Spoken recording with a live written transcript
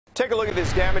Take a look at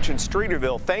this damage in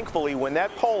Streeterville. Thankfully, when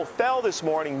that pole fell this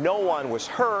morning, no one was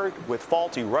hurt. With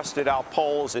faulty, rusted-out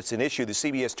poles, it's an issue the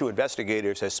CBS 2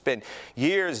 investigators has spent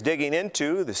years digging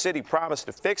into. The city promised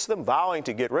to fix them, vowing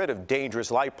to get rid of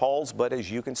dangerous light poles. But as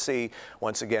you can see,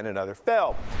 once again, another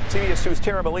fell. CBS 2's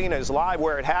Tara Molina is live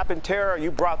where it happened. Tara,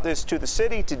 you brought this to the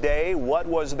city today. What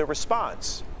was the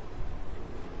response?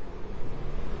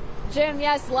 Jim,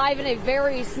 yes, live in a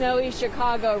very snowy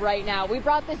Chicago right now. We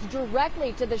brought this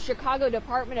directly to the Chicago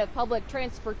Department of Public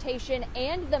Transportation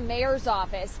and the mayor's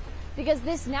office because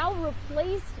this now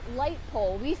replaced light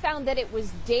pole, we found that it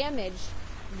was damaged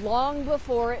long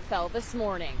before it fell this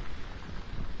morning.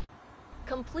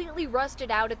 Completely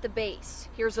rusted out at the base.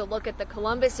 Here's a look at the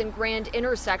Columbus and Grand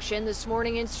intersection this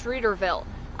morning in Streeterville,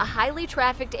 a highly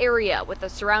trafficked area with a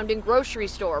surrounding grocery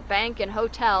store, bank, and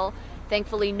hotel.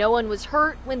 Thankfully, no one was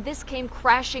hurt when this came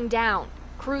crashing down.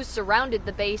 Crews surrounded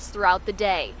the base throughout the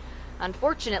day.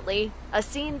 Unfortunately, a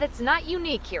scene that's not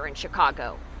unique here in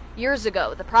Chicago. Years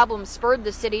ago, the problem spurred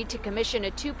the city to commission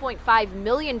a $2.5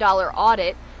 million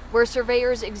audit where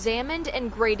surveyors examined and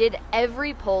graded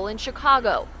every pole in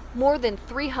Chicago, more than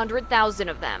 300,000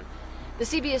 of them. The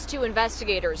CBS 2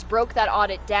 investigators broke that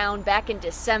audit down back in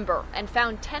December and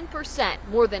found 10%,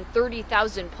 more than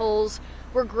 30,000 poles,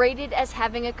 were graded as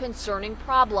having a concerning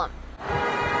problem.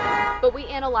 But we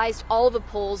analyzed all the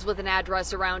poles with an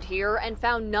address around here and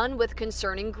found none with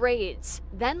concerning grades.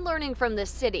 Then learning from the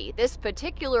city, this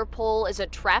particular pole is a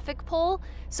traffic pole,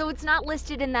 so it's not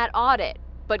listed in that audit.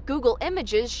 But Google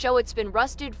Images show it's been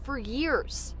rusted for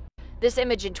years. This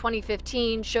image in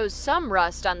 2015 shows some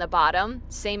rust on the bottom,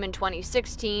 same in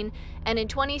 2016, and in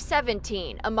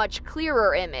 2017, a much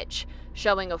clearer image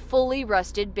showing a fully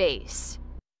rusted base.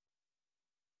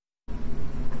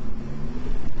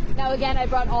 Now again, I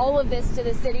brought all of this to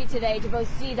the city today, to both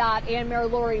CDOT and Mayor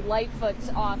Lori Lightfoot's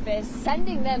office,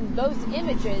 sending them those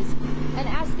images and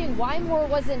asking why more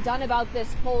wasn't done about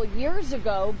this pole years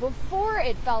ago before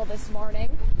it fell this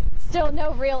morning. Still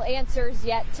no real answers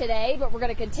yet today, but we're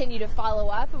going to continue to follow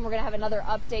up, and we're going to have another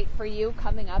update for you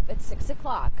coming up at 6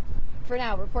 o'clock. For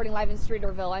now, reporting live in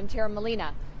Streeterville, I'm Tara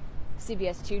Molina,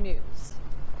 CBS 2 News.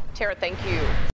 Tara, thank you.